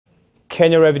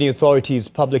Kenya Revenue Authority's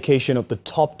publication of the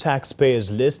top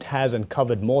taxpayers list has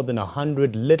uncovered more than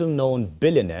 100 little-known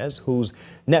billionaires whose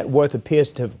net worth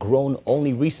appears to have grown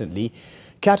only recently,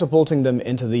 catapulting them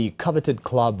into the coveted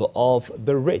club of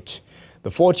the rich. The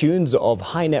fortunes of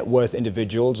high-net-worth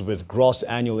individuals with gross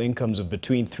annual incomes of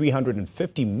between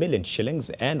 350 million shillings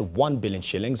and 1 billion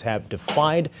shillings have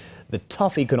defied the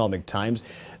tough economic times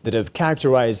that have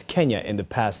characterized Kenya in the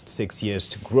past 6 years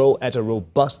to grow at a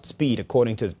robust speed,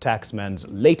 according to the taxman's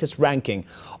latest ranking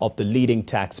of the leading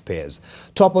taxpayers.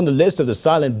 Top on the list of the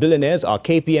silent billionaires are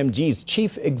KPMG's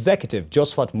chief executive,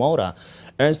 Josphat Mwaura,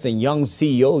 Ernst & Young's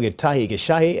CEO,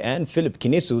 Gichahi, and Philip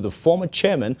Kinisu, the former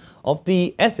chairman of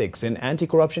the Ethics and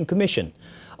Anti-Corruption Commission.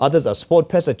 Others are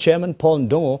SportPesa chairman Paul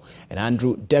Ndung'u and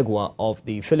Ndegwa of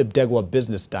the Philip Ndegwa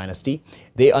business dynasty.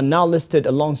 They are now listed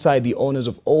alongside the owners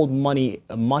of old money,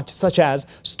 such as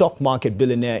stock market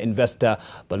billionaire investor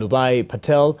Balubai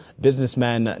Patel,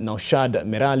 businessman Naushad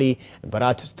Mirali,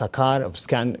 Bharat Takar of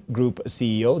Scan Group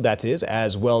CEO, that is,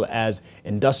 as well as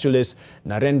industrialist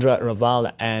Narendra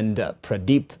Raval and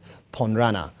Pradeep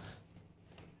Ponrana.